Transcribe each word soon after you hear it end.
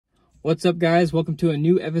What's up, guys? Welcome to a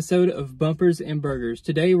new episode of Bumpers and Burgers.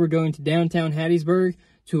 Today we're going to downtown Hattiesburg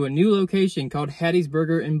to a new location called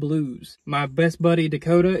Hattiesburgers Blues. My best buddy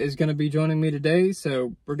Dakota is going to be joining me today,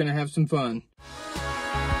 so we're going to have some fun.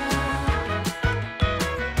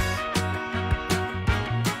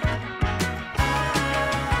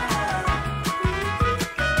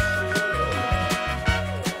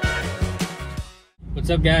 What's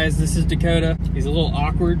up, guys? This is Dakota. He's a little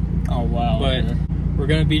awkward. Oh, wow. But we're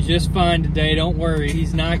going to be just fine today. Don't worry.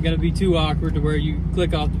 He's not going to be too awkward to where you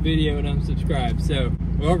click off the video and unsubscribe. So,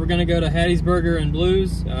 well, we're going to go to Hattiesburgers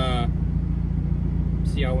Blues.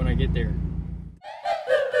 See y'all when I get there.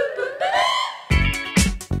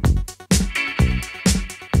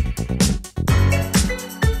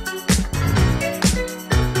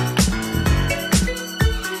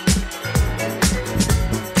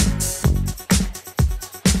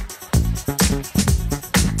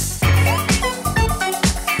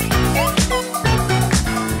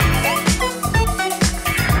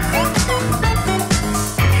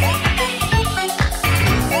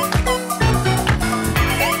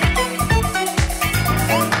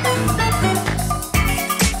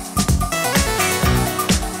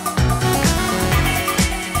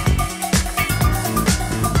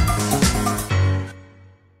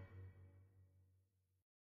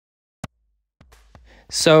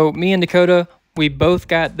 So me and Dakota, we both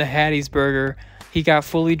got the Hattiesburger. He got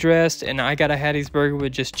fully dressed and I got a Hattiesburger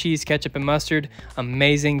with just cheese, ketchup, and mustard.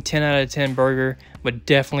 Amazing, 10 out of 10 burger. Would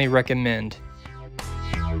definitely recommend.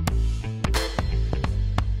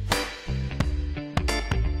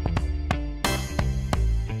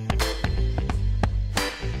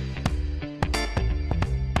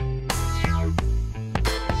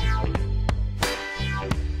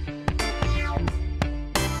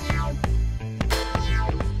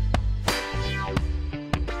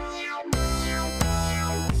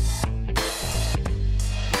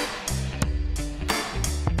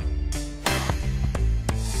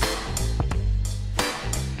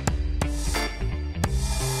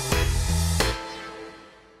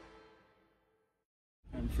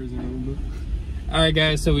 Alright,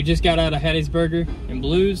 guys, so we just got out of Hattiesburgers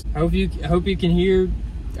Blues. I hope you can hear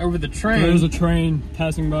over the train. There's a train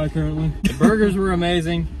passing by currently. The burgers were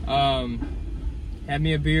amazing. Had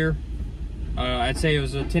me a beer. I'd say it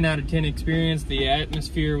was a 10 out of 10 experience. The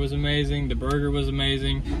atmosphere was amazing. The burger was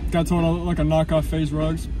amazing. Got someone that looked like a knockoff FaZe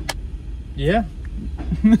Rugs. Yeah.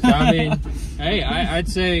 So, I mean, hey, I'd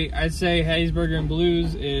say Hattiesburgers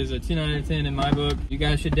Blues is a 10 out of 10 in my book. You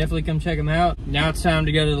guys should definitely come check them out. Now it's time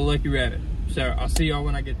to go to the Lucky Rabbit. So I'll see y'all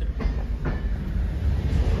when I get there.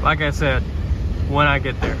 Like I said, when I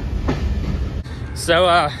get there.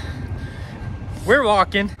 So we're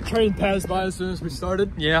walking. Train passed by as soon as we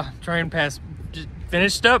started. Yeah, train passed, just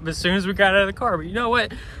finished up as soon as we got out of the car. But you know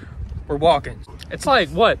what? We're walking. It's like,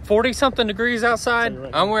 what, 40 something degrees outside?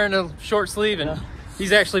 Right. I'm wearing a short sleeve and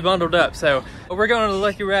he's actually bundled up. So we're going to the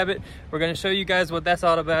Lucky Rabbit. We're going to show you guys what that's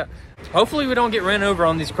all about. Hopefully we don't get ran over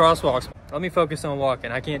on these crosswalks. Let me focus on walking.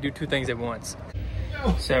 I can't do two things at once.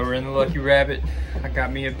 So we're in the Lucky Rabbit. I got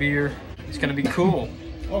me a beer. It's going to be cool.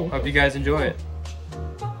 Hope you guys enjoy it.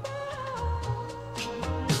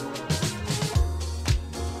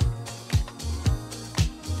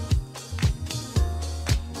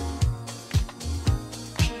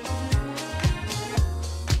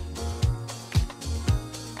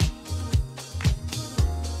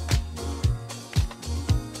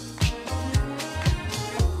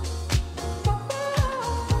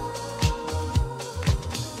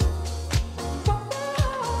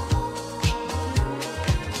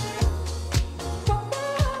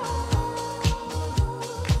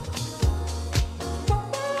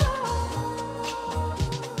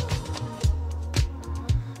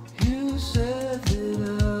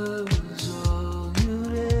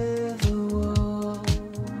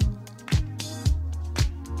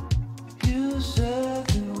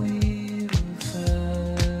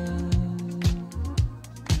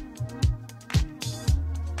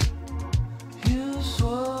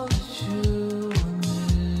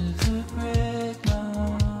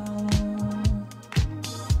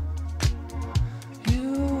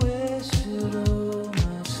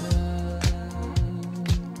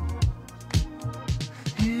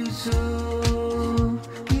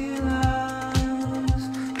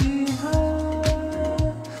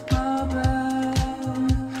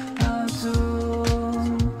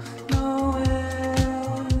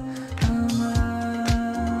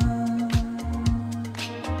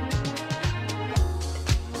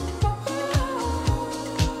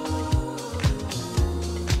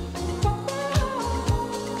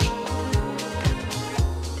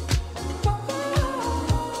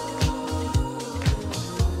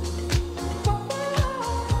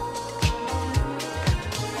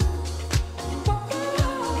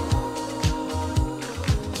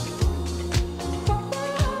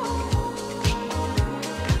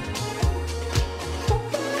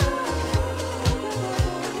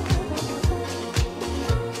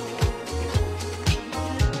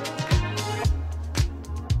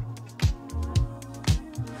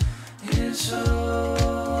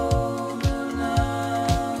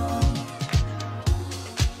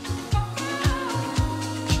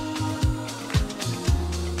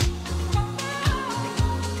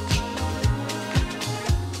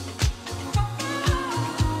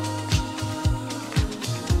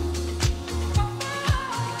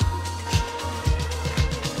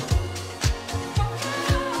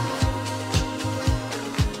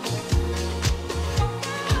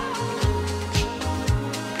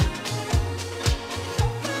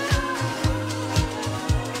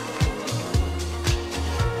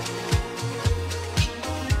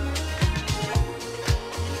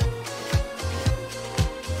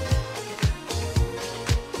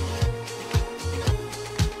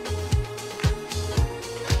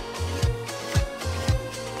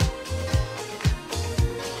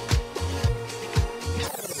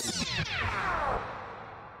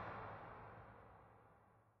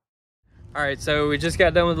 All right, so we just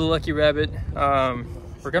got done with the Lucky Rabbit.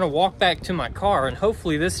 We're gonna walk back to my car, and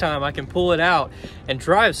hopefully this time I can pull it out and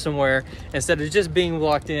drive somewhere instead of just being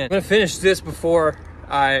locked in. I'm gonna finish this before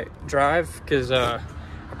I drive because I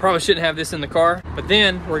probably shouldn't have this in the car. But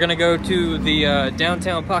then we're gonna go to the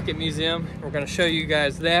Downtown Pocket Museum. We're gonna show you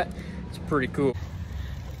guys that. It's pretty cool.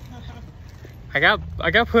 I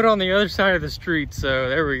got put on the other side of the street, so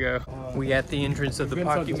there we go. We at the entrance of the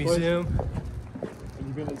Pocket Museum.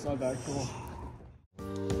 Have you been inside the actual?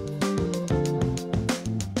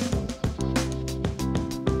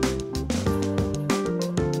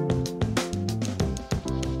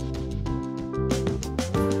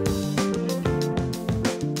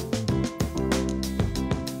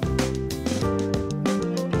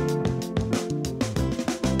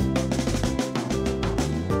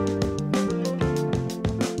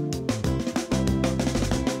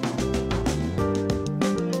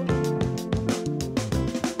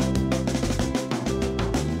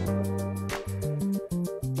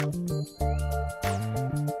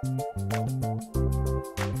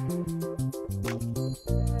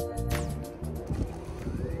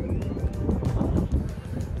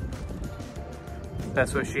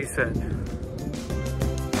 That's what she said.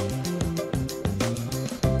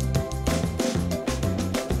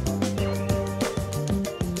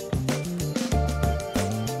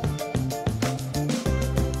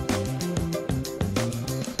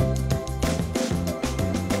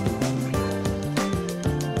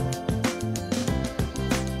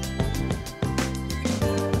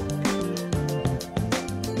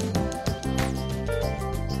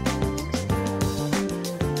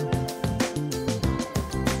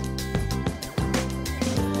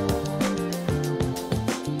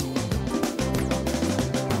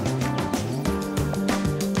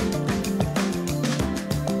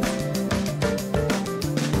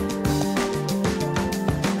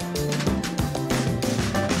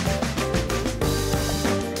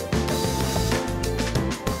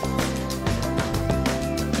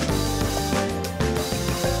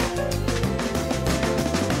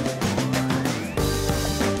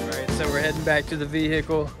 Heading back to the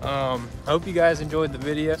vehicle. I hope you guys enjoyed the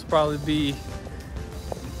video. It's probably be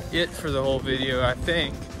it for the whole video, I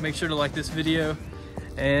think. Make sure to like this video,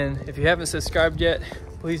 and if you haven't subscribed yet,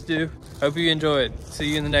 please do. Hope you enjoyed.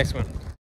 See you in the next one.